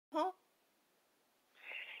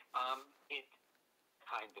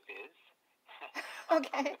kind of is. On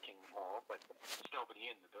Okay. the King Hall, but there's nobody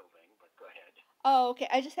in the building. But go ahead. Oh, okay.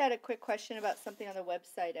 I just had a quick question about something on the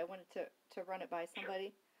website. I wanted to run it by Sure.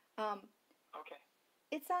 somebody. Um, Okay.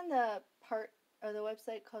 it's on the part of the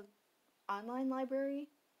website called Online Library,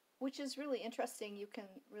 which is really interesting. You can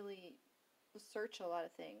really search a lot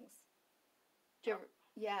of things. Do you Yep. ever,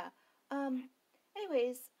 yeah. Um,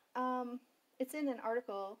 anyways, it's in an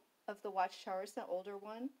article of the Watchtower. It's an older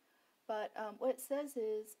one, but what it says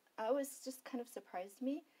is, I was just kind of surprised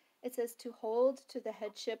me. It says to hold to the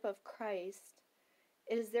headship of Christ.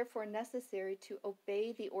 It is therefore necessary to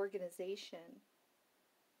obey the organization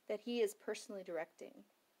that he is personally directing.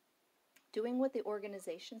 Doing what the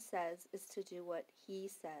organization says is to do what he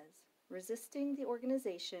says. Resisting the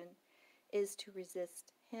organization is to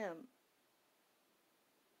resist him.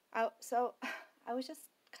 So I was just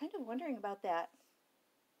kind of wondering about that.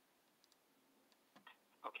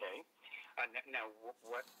 Okay. Now,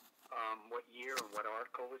 what year and what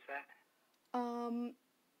article was that? Um,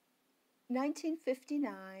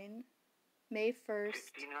 1959, May 1st.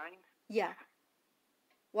 59. Yeah.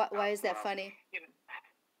 Why Oh is that well, funny? you know,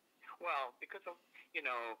 well because of you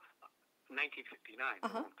know 1959 Uh is a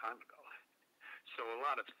huh. long time ago. So a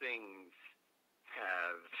lot of things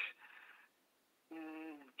have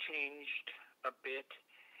changed a bit.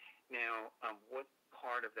 Now, what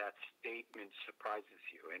part of that statement surprises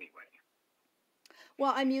you anyway?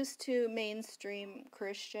 Well, I'm used to mainstream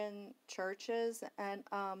Christian churches, and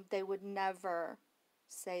they would never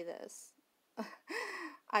say this.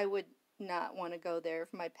 I would not want to go there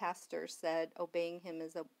if my pastor said obeying him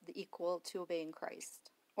is equal to obeying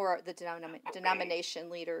Christ or the Obeying, denomination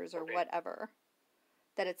leaders or obeying. whatever.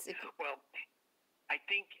 That it's equal. Well, I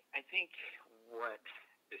think what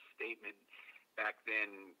the statement back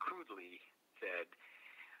then crudely said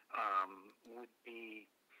would be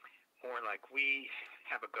more like we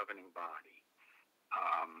have a governing body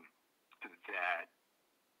that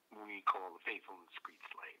we call the faithful and discreet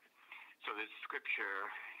slave. So there's scripture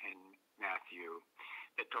in Matthew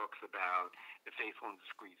that talks about the faithful and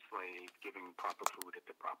discreet slave giving proper food at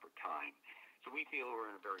the proper time. So we feel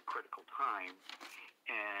we're in a very critical time,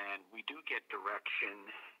 and we do get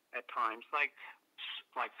direction at times, like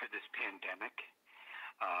for this pandemic.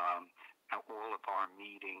 Um, all of our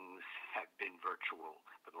meetings have been virtual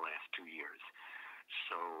for the last 2 years.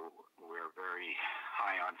 So we're very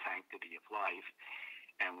high on sanctity of life,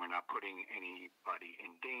 and we're not putting anybody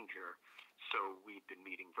in danger. So we've been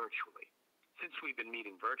meeting virtually. Since we've been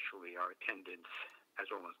meeting virtually, our attendance has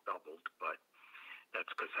almost doubled, but that's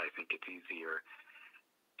because I think it's easier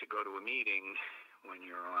to go to a meeting when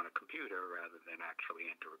you're on a computer rather than actually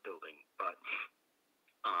enter a building. But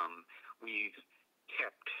we've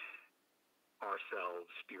kept ourselves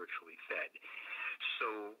spiritually fed.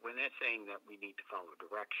 So when they're saying that we need to follow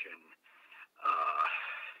direction, uh,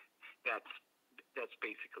 that's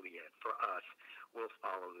basically it. For us, we'll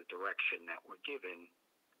follow the direction that we're given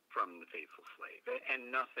from the faithful slave,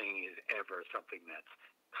 and nothing is ever something that's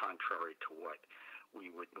contrary to what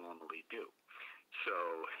we would normally do. So,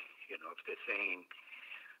 if they're saying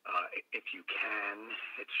if you can,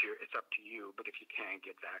 it's up to you. But if you can,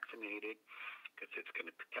 get vaccinated because it's going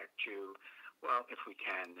to protect you. Well, if we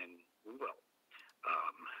can, then we will.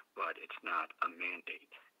 But it's not a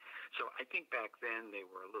mandate. So I think back then they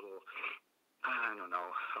were a little, I don't know,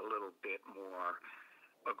 a little bit more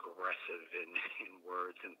aggressive in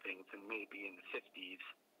words and things, and maybe in the 50s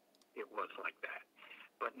it was like that.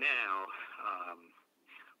 But now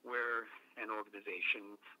we're an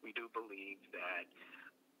organization. We do believe that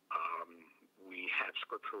we have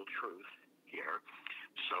scriptural truth here,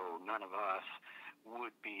 so none of us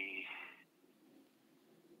would be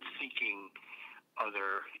seeking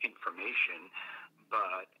other information,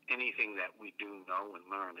 but anything that we do know and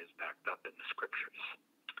learn is backed up in the scriptures.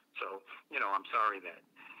 So, I'm sorry that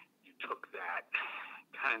you took that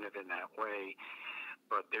kind of in that way,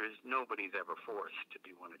 but nobody's ever forced to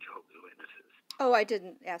be one of Jehovah's Witnesses. Oh, I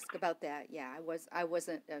didn't ask about that. Yeah, I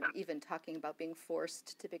wasn't even talking about being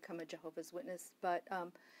forced to become a Jehovah's Witness. But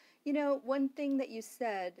one thing that you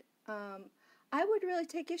said, I would really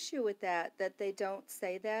take issue with that they don't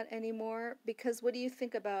say that anymore. Because what do you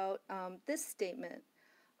think about this statement?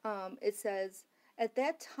 It says, at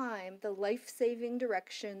that time, the life-saving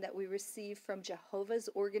direction that we receive from Jehovah's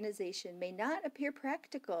organization may not appear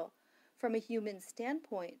practical from a human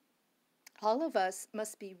standpoint. All of us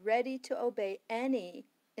must be ready to obey any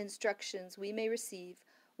instructions we may receive,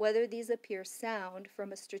 whether these appear sound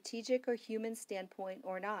from a strategic or human standpoint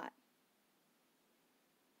or not.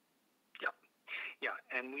 Yeah,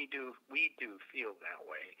 and we do feel that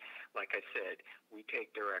way. Like I said, we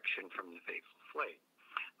take direction from the faithful slave.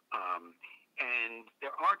 And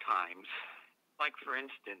there are times, like for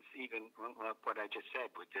instance, even what I just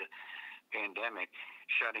said with the pandemic,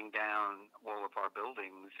 shutting down all of our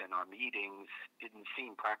buildings and our meetings didn't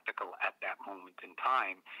seem practical at that moment in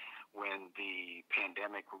time when the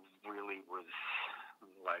pandemic really was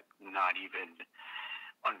like not even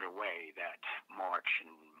underway, that March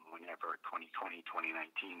and whenever 2020,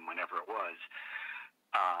 2019, whenever it was.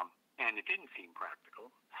 And it didn't seem practical,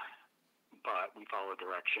 but we followed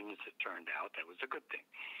direction. As it turned out, that was a good thing.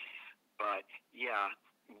 But yeah,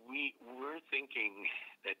 we're thinking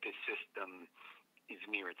that this system is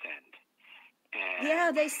near its end. And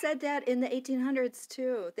Yeah, they said that in the 1800s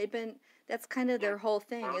too. That's kind of their whole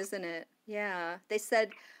thing, well, isn't it? Yeah, they said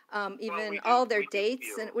even we all their do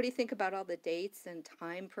dates, and feel, what do you think about all the dates and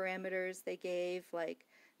time parameters they gave, like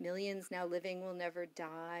millions now living will never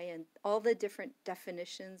die, and all the different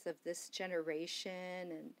definitions of this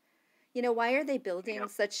generation, and why are they building yep,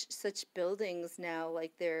 such buildings now,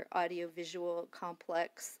 like their audiovisual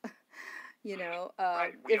complex?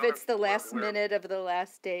 right. If it's the last We're minute of the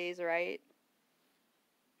last days, right?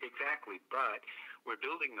 exactly, but we're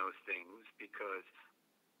building those things because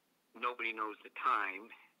nobody knows the time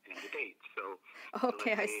and the date. So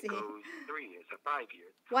Okay, let's I say it see. goes 3 years or 5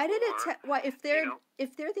 years, Why did it or why if you they're know,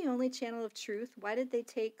 if they're the only channel of truth, why did they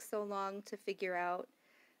take so long to figure out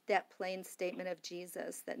that plain statement of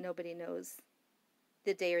Jesus that nobody knows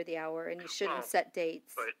the day or the hour and you shouldn't well, set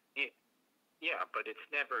dates? but yeah, but it's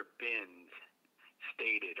never been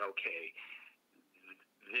stated. Okay,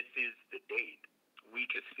 this is the date. We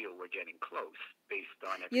just feel we're getting close based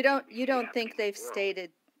on You everything don't we you see don't think happening in they've the world.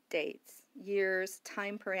 stated dates, years,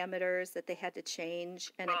 time parameters that they had to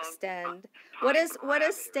change and Well, extend? time What does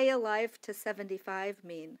parameters. stay alive to 75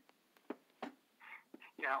 mean?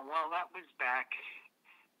 Yeah, well, that was back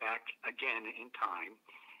again in time,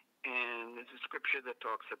 and there's a scripture that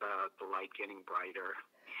talks about the light getting brighter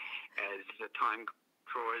as the time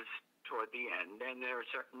draws toward the end, and there are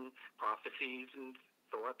certain prophecies and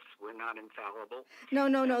thoughts. We're not infallible, No,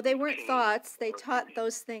 no, no. that They we weren't change thoughts. They taught accordingly.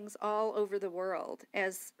 those things all over the world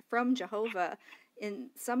as from Jehovah. In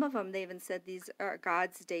some of them, they even said these are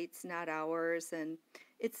God's dates, not ours. And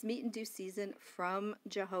it's meat and due season from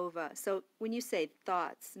Jehovah. So when you say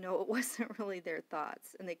thoughts, no, it wasn't really their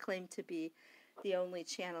thoughts. And they claimed to be the only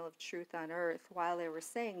channel of truth on earth while they were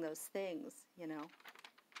saying those things.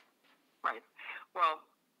 Right. Well,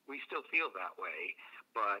 we still feel that way,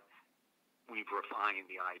 but we've refined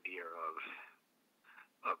the idea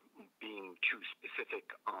of being too specific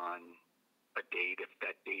on a date if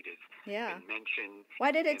that date has Yeah. been mentioned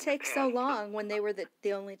Why did it in the take so past. long when they were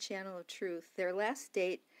the only channel of truth? Their last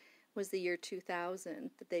date was the year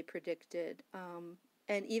 2000 that they predicted.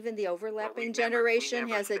 And even the Well, overlapping we generation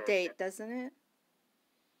never has a said date, that. doesn't it?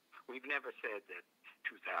 We've never said that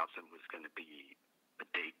 2000 was going to be a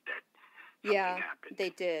date that something Yeah, happened. they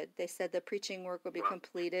did. They said the preaching work will be Well,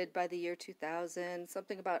 completed by the year 2000,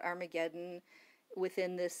 something about Armageddon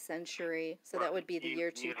within this century. So that well, would be the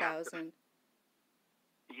year you'd have to 2000.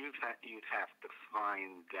 you'd have to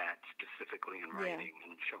find that specifically in Yeah. writing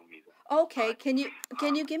and show me that. Okay, But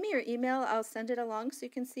can you give me your email? I'll send it along so you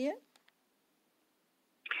can see it.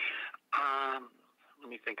 let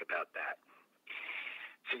me think about that.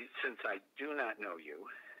 See, since I do not know you,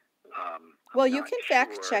 Well, I'm you not can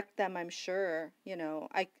fact sure. check them, I'm sure.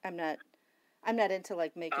 I'm not into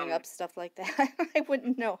like making Um, up stuff like that. I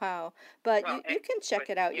wouldn't know how. But well, you can check but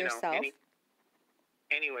it out yourself.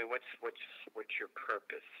 anyway, what's your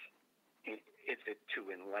purpose? Is it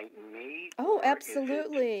to enlighten me, Oh, or is it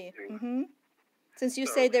absolutely. to? Since you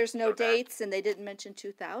say So there's no so that dates and they didn't mention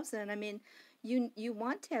 2000, I mean, you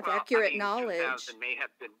want to have well, I accurate mean, knowledge. 2000 may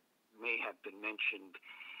have been mentioned,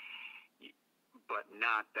 but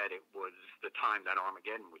not that it was the time that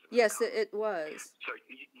Armageddon was going to Yes, come. it was. So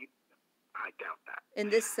I doubt that. In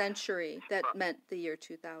this century, that But, meant the year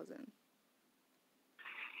 2000.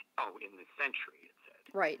 oh, in the century, it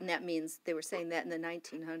said. Right, and that means they were saying that in the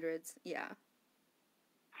 1900s. Yeah.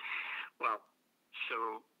 Well,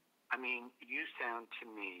 so, I mean, you sound to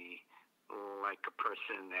me like a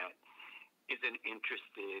person that isn't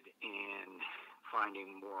interested in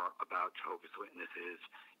finding more about Jehovah's Witnesses.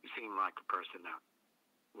 You seem like a person that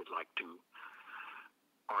would like to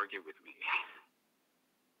argue with me.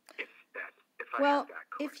 If I Well, have that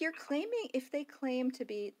correct. if they claim to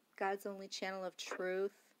be God's only channel of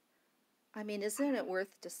truth, I mean, isn't it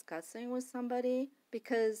worth discussing with somebody?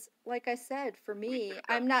 Because, like I said, for me,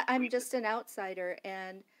 I'm We just an outsider,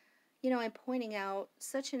 and, I'm pointing out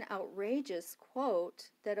such an outrageous quote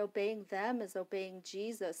that obeying them is obeying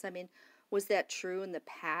Jesus. I mean, was that true in the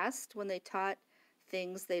past when they taught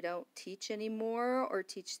things they don't teach anymore or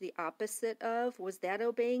teach the opposite of. Was that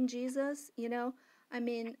obeying Jesus? You know, I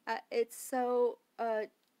mean, it's so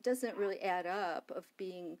doesn't really add up of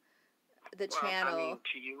being the Well, I mean, channel.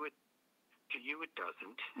 to you it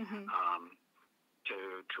doesn't. Hmm.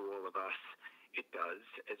 To all of us, it does.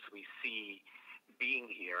 As we see being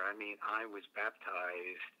here, I mean, I was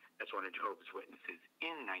baptized as one of Jehovah's Witnesses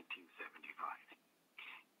in 1975.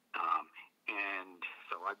 And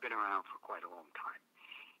so I've been around for quite a long time.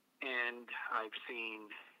 And I've seen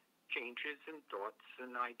changes in thoughts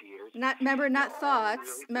and ideas. Not thoughts.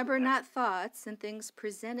 Really Remember, not thoughts and things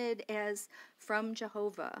presented as from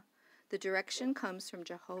Jehovah. The direction comes from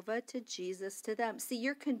Jehovah to Jesus to them. See,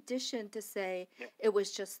 you're conditioned to say it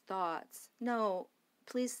was just thoughts. No,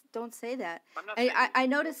 please don't say that. I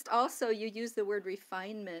noticed also you use the word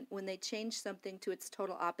refinement. When they change something to its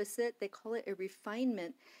total opposite, they call it a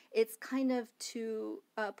refinement. It's kind of to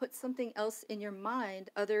put something else in your mind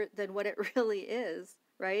other than what it really is,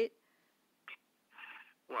 right?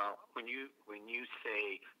 Well, when you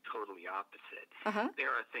say totally opposite,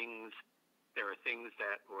 there are things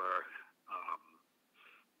that were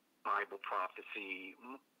Bible prophecy,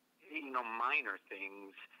 minor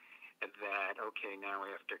things that, okay, now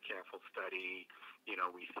after careful study,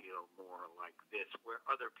 we feel more like this, where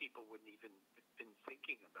other people wouldn't even been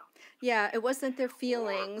thinking about it. Yeah, it wasn't their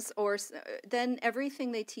feelings, or then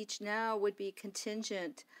everything they teach now would be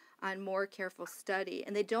contingent on more careful study,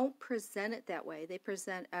 and they don't present it that way. They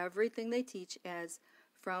present everything they teach as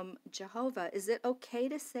from Jehovah. Is it okay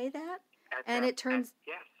to say that? Yes.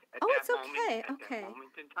 It's okay. Okay. That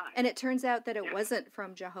moment in time. And it turns out that it wasn't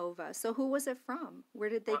from Jehovah. So who was it from? Where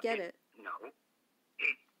did they get it? No,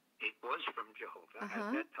 it was from Jehovah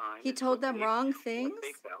at that time. He told them wrong things? What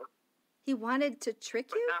they felt. He wanted to trick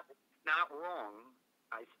But you? not wrong.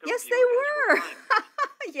 I still Yes, view they it as were.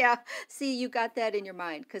 refinement. Yeah. See, you got that in your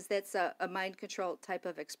mind because that's a mind control type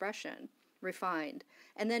of expression, refined.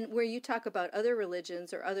 And then where you talk about other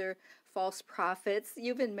religions or other false prophets,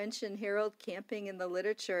 you even mentioned Harold Camping in the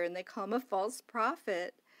literature, and they call him a false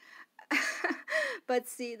prophet. But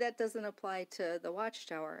see, that doesn't apply to the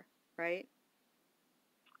Watchtower, right?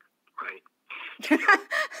 Right.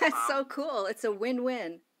 That's so cool. It's a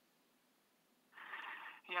win-win.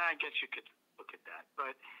 Yeah, I guess you could look at that.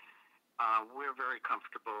 But we're very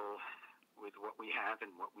comfortable with what we have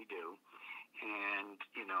and what we do. And,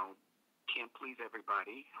 can't please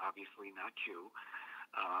everybody, obviously not you.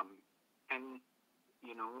 And,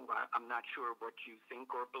 I'm not sure what you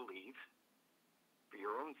think or believe for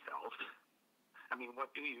your own self. I mean,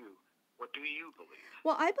 what do you believe?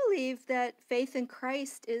 Well, I believe that faith in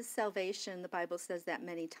Christ is salvation. The Bible says that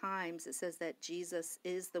many times. It says that Jesus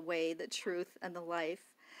is the way, the truth, and the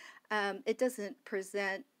life. It doesn't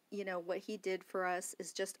present, what he did for us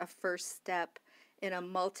is just a first step in a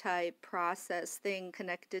multi-process thing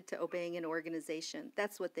connected to obeying an organization.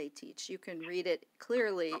 That's what they teach. You can read it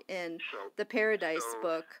clearly in the Paradise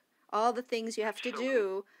book. All the things you have to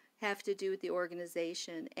do with the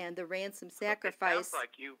organization and the ransom sacrifice. It sounds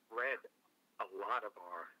like you've read a lot of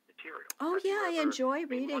our material. Oh, yeah, I enjoy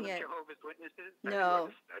reading it. Jehovah's Witnesses? No. Have you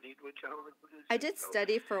ever studied with Jehovah's Witnesses? I did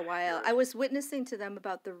study for a while. I was witnessing to them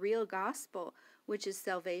about the real gospel, which is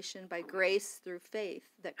salvation by grace through faith,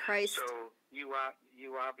 that Christ... So you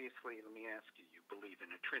obviously, let me ask you, you believe in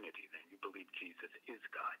a Trinity then. You believe Jesus is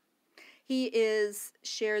God. He is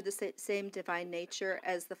shared the same divine nature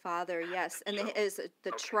as the Father, yes, and is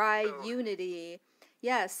the tri-unity,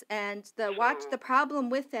 yes. And the problem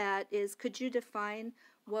with that is, could you define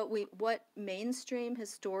what mainstream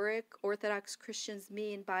historic Orthodox Christians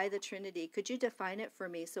mean by the Trinity? Could you define it for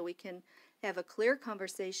me so we can have a clear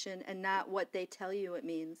conversation and not what they tell you it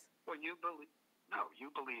means? Well, you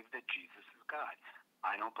believe that Jesus is God.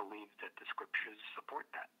 I don't believe that the scriptures support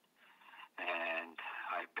that. And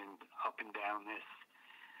I've been up and down this.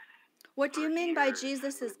 What do you mean by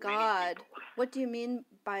Jesus is God? What do you mean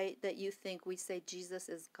by that you think we say Jesus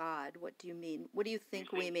is God? What do you mean? What do you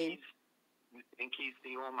think we mean? You think he's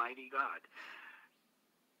the Almighty God.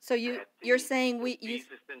 So you're saying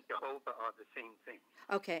Jesus and Jehovah are the same thing.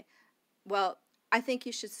 Okay. Well, I think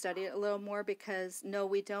you should study it a little more because, no,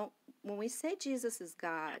 we don't. When we say Jesus is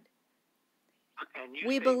God,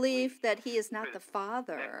 we believe that he is not the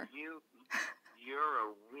Father. You're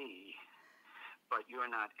a we, but you're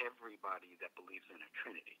not everybody that believes in a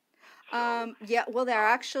Trinity. So, well, there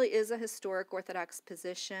actually is a historic Orthodox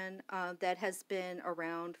position that has been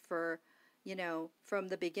around for, from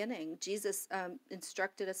the beginning. Jesus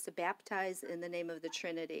instructed us to baptize in the name of the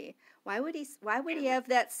Trinity. Why would he have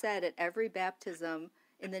that said at every baptism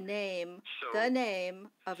in the name So,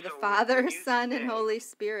 of the so Father, when you Son, and say, Holy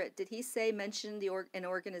Spirit. Did he say mention an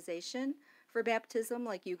organization for baptism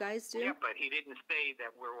like you guys do? yeah, but he didn't say that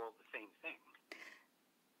we're all the same thing.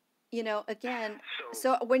 You know, again,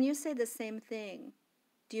 So, so when you say the same thing,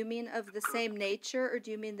 do you mean of the cor- same nature, or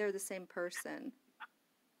do you mean they're the same person?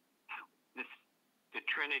 this, the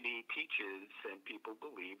Trinity teaches, and people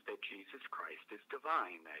believe that Jesus Christ is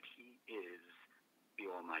divine, that he is the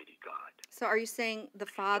Almighty God. So are you saying the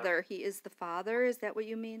Father, he is the Father? Is that what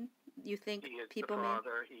you mean? You think He is people the mean?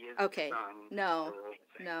 Father, he is Okay. the Son. No. they're all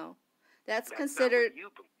the same. No. That's That's considered not what you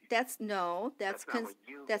believe. that's no, that's That's not what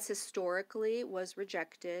you that's believe. historically was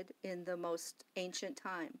rejected in the most ancient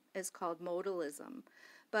time. It's called modalism.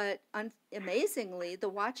 But amazingly, the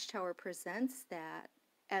Watchtower presents that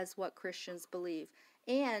as what Christians believe.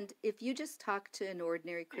 And if you just talk to an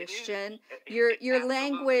ordinary Christian, your It's absolutely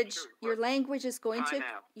language true. your Look, language is going to time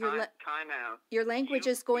out. your Time, time out. your language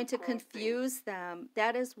You is going to call things. confuse them.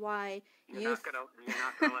 That is why You're not gonna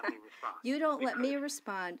let me respond. you don't let me Because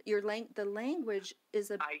respond. The language is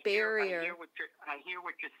a I barrier. hear what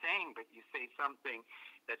you're saying, but you say something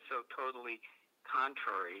that's so totally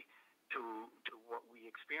contrary to what we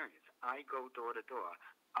experience. I go door to door.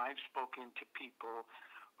 I've spoken to people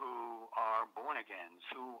who are born agains,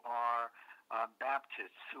 who are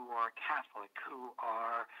Baptists, who are Catholic, who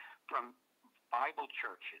are from Bible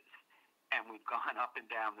churches, and we've gone up and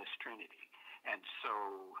down this Trinity. And so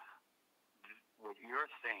what you're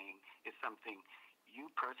saying is something you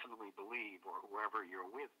personally believe, or whoever you're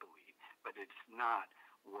with believe, but it's not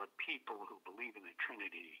what people who believe in the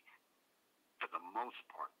Trinity, for the most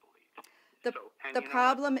part, believe. The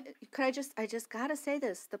problem, I just gotta say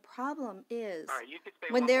this. The problem is all right, you could say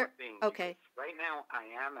when one they're more thing. okay. Right now, I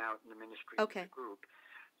am out in the ministry Okay. of the group,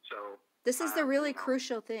 so This is the really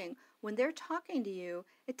crucial thing. When they're talking to you,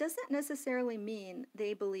 it doesn't necessarily mean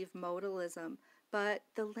they believe modalism, but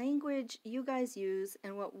the language you guys use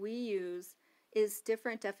and what we use is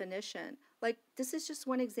different definition. Like, this is just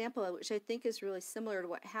one example, which I think is really similar to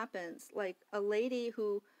what happens. Like, a lady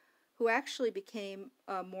who actually became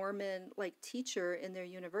a Mormon like teacher in their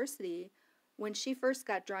university, when she first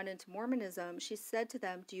got drawn into Mormonism, she said to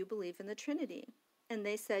them, "Do you believe in the Trinity?" And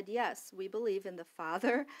they said, "Yes, we believe in the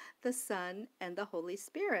Father, the Son, and the Holy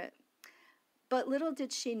Spirit." But little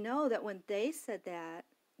did she know that when they said that,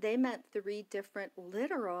 they meant three different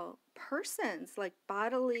literal persons, like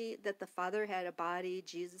bodily, that the Father had a body,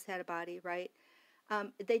 Jesus had a body, right?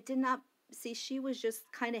 They did not see, she was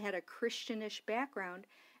just kind of had a Christianish background,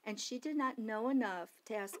 and she did not know enough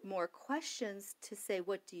to ask more questions to say,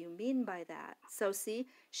 what do you mean by that? So see,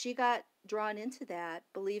 she got drawn into that,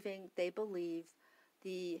 believing they believe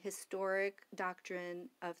the historic doctrine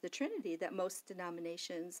of the Trinity that most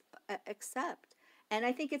denominations accept. And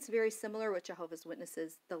I think it's very similar with Jehovah's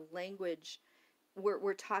Witnesses. The language,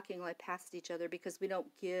 we're talking like past each other because we don't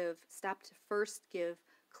stop to first give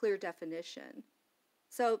clear definition.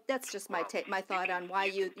 So that's just my thought on why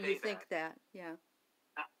you think that. Yeah.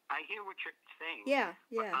 I hear what you're saying. Yeah,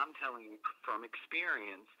 But yeah. I'm telling you from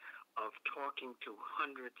experience of talking to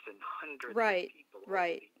hundreds and hundreds Right, of people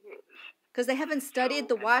right. over the years. Because they haven't studied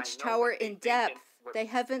the And I know Watchtower what they in think depth. and They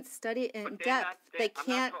haven't studied in depth. They can't.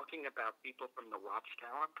 I'm not talking about people from the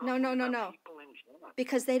Watchtower. I'm No, talking no, no, about no. people in general.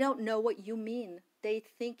 Because they don't know what you mean. They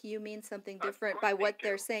think you mean something different course by they what do.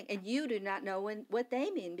 they're saying, and you do not know what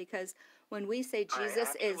they mean. Because when we say I Jesus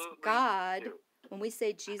is absolutely God, do. when we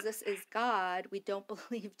say Jesus is God, we don't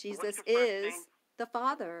believe Jesus What's your first is name? the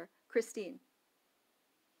Father. Christine.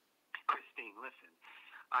 Christine, listen.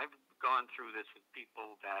 I've gone through this with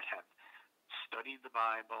people that have studied the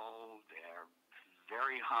Bible. They're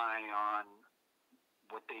very high on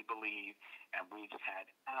what they believe, and we've had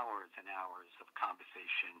hours and hours of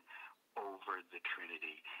conversation over the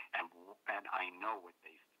Trinity, and I know what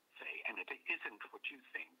they say. And if it isn't what you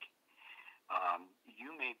think,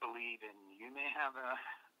 you may believe and you may have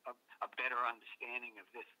a better understanding of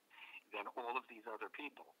this than all of these other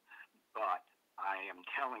people. But I am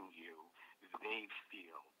telling you, they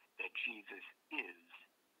feel that Jesus is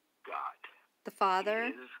God. The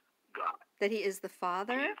Father? He is God. That he is the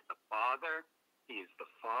Father? He is the Father. He is the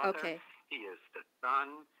Father. Okay. He is the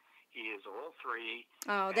Son. He is all three.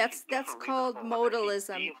 Oh, And that's he's definitely called the Father.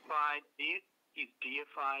 modalism. He's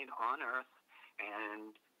deified on earth,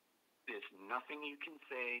 and there's nothing you can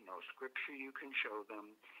say, no scripture you can show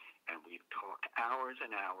them, and we've talked hours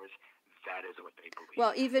and hours. That is what they believe.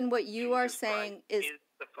 Well, even what you are Jesus saying Christ is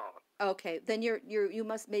the Father. okay. Then you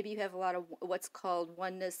must, maybe you have a lot of what's called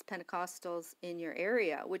oneness Pentecostals in your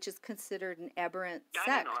area, which is considered an aberrant Not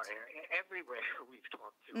sect. in our area. Everywhere we've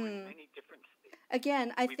talked to in many different states.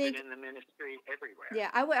 again, I We've think, been in the ministry everywhere. yeah,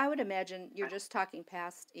 I would imagine you're just talking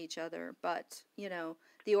past each other, but, the Well,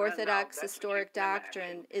 no, Orthodox that's what you historic can imagine.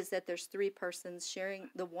 doctrine is that there's three persons sharing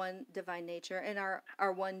the one divine nature and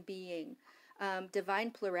are one being.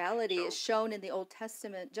 Divine plurality is So, shown in the Old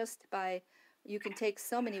Testament just by, you can take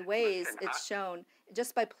so many ways listen, it's shown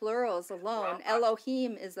just by plurals alone. well,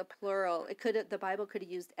 Elohim is a plural. The Bible could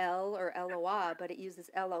have used El or Eloah, but it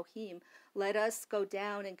uses Elohim. Let us go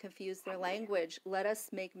down and confuse their language. Let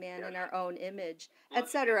us make man yes. in our own image, Listen,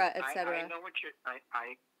 etc., I etc. know what you're,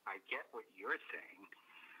 I get what you're saying,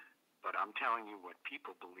 but I'm telling you what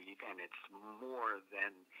people believe, and it's more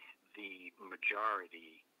than the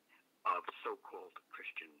majority of so-called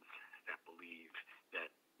Christians that believe that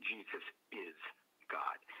Jesus is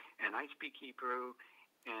God. And I speak Hebrew,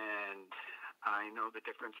 and I know the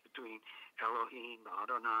difference between Elohim,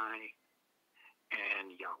 Adonai,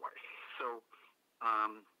 and Yahweh. So,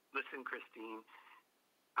 listen, Christine,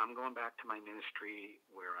 I'm going back to my ministry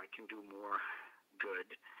where I can do more good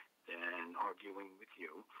than arguing with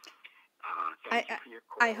you. Thank you for your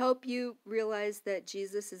call. I hope you realize that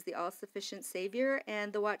Jesus is the all-sufficient Savior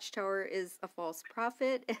and the Watchtower is a false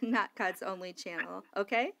prophet and not God's only channel.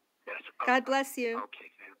 Okay? Yes. God bless you.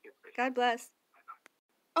 Okay, thank you. God bless.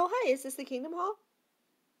 Oh, hi. Is this the Kingdom Hall?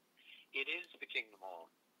 It is the Kingdom Hall.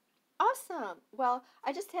 Awesome. Well,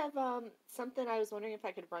 I just have something I was wondering if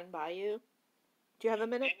I could run by you. Do you have a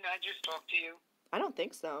minute? Didn't I just talk to you? I don't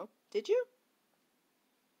think so. Did you?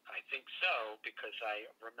 I think so, because I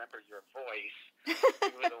remember your voice.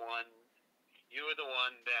 You were the one. You were the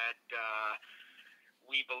one that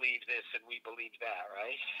we believe this and we believe that,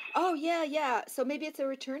 right? Oh, yeah. So maybe it's a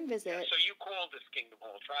return Yeah, visit. so you called this Kingdom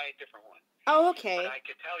Hall. Try a different one. Oh, okay. But I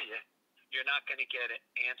can tell you, you're not going to get an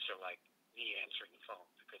answer like me answering the phone,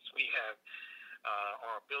 because we have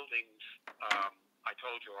our buildings. I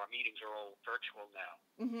told you our meetings are all virtual now.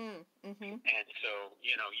 Mm-hmm. And so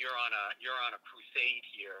you're on a crusade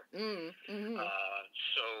here.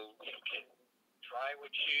 So you can try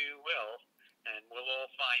what you will, and we'll all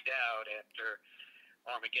find out after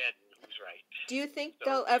Armageddon who's right. Do you think So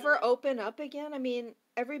they'll ever open up again? I mean,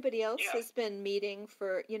 everybody else Yeah. has been meeting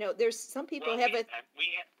for, there's some people Well, have a.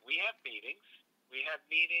 we have meetings. We have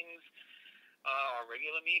meetings. Our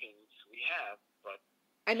regular meetings we have, but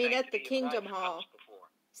I mean, at the Sanctity of Kingdom Life Hall, comes before.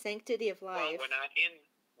 Sanctity of Well, Life. we're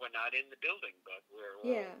not in the building, but we're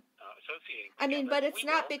associating. I mean, together. but it's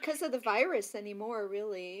We not will. because of the virus anymore,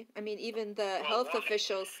 really. I mean, even the Well, health why?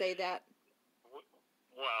 officials say that.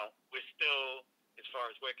 Well, we're still, as far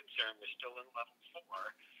as we're concerned, we're still in level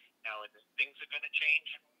 4. Now, and things are going to change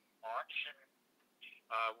in March.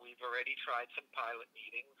 We've already tried some pilot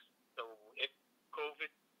meetings. So if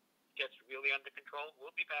COVID gets really under control,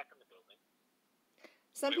 we'll be back in the building.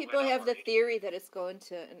 Some We're people not have the worried. theory that it's going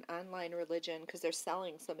to an online religion because they're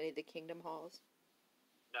selling so many of the Kingdom Halls.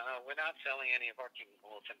 No, we're not selling any of our Kingdom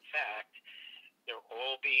Halls. In fact, they're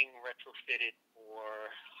all being retrofitted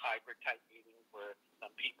for hybrid type meetings where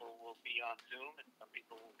some people will be on Zoom and some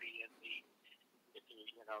people will be in the, if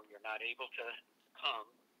you're not able to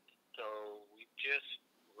come. So we've just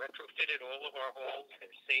retrofitted all of our halls.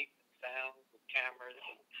 They're safe and sound with cameras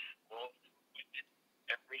and all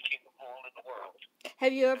every Kingdom Hall in the world.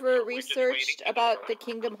 Have you ever So we're just researched waiting to about do the it.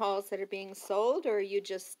 Kingdom Halls that are being sold, or are you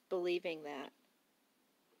just believing that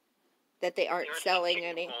they aren't There are selling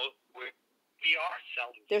some any? Kingdom Halls where we are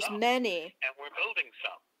selling There's some, many. and we're building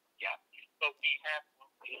some. Yeah, but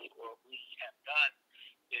what we have done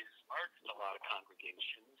is merged a lot of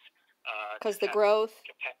congregations. Because the growth.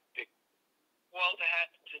 Well, to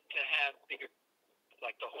have bigger,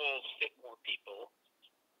 like the halls fit more people,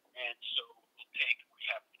 and so we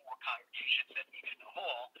have 4 congregations that meet in the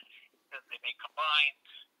hall, and they may combine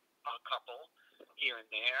a couple here and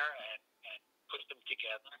there and put them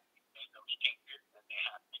together, make those changes, and they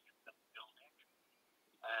have to get them building.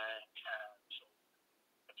 And so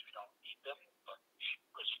we don't need them, but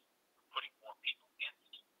because we're putting more people in.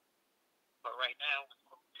 But right now,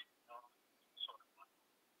 sort of.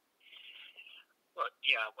 But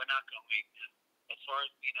yeah, we're not going. As far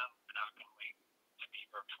as we know, we're not going to be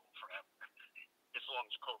virtual forever, as long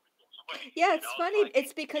as COVID goes away. Yeah, it's funny. Like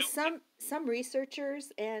It's because some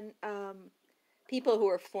researchers and people who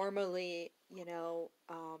are formerly,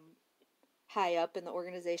 high up in the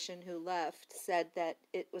organization who left said that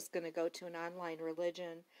it was going to go to an online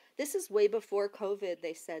religion. This is way before COVID.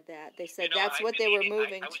 They said that. They said that's what they were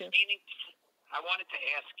moving to. I wanted to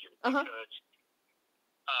ask you because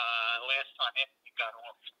last time after you got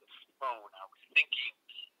off the phone, I was thinking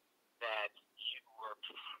that you were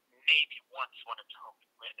maybe once one of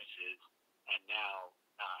Jehovah's Witnesses and now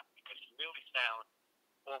not, because you really sound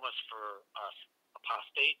almost for us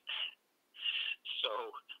apostate. So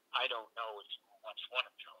I don't know if you were once one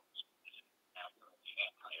of Jehovah's Witnesses now you're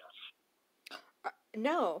anti-us.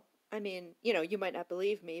 No, I mean, you might not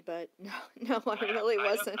believe me, but no, I really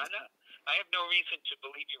wasn't. I have no reason to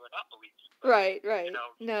believe you or not believe you. Right. You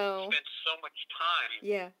No. spent so much time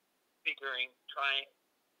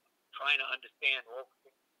trying to understand what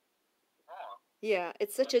was wrong. Yeah,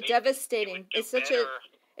 it's such a devastating. It's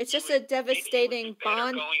just a devastating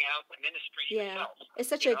bond. Going out to ministry yourself. It's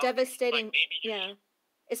such a devastating.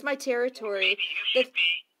 It's my territory. Maybe you should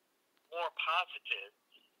be more positive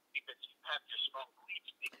because you have your strong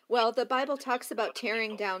beliefs. Well, the Bible talks about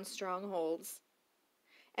tearing down strongholds,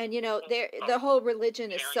 and the whole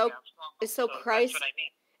religion is so Christ. That's what I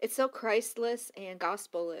mean. It's so Christless and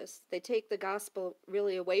gospelless. They take the gospel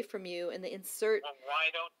really away from you, and they insert. Well,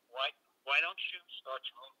 why don't you start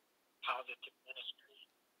your own positive ministry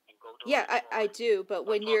and go door to door? Yeah, I do, but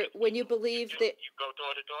when you believe that you go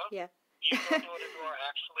door to door. Yeah. You go door to door,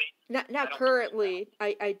 actually. Not currently.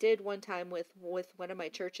 I did one time with one of my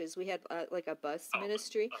churches. We had like a bus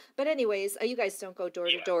ministry. But anyways, you guys don't go door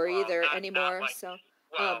to door either anymore. So.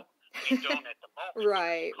 We don't at the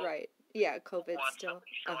moment. Right. Yeah, COVID's still.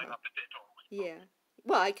 Yeah.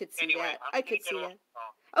 Well, I could see that. I could see that.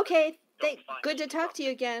 Okay. Good to talk to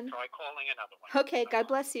you again. Try calling another one. Okay. God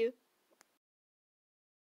bless you.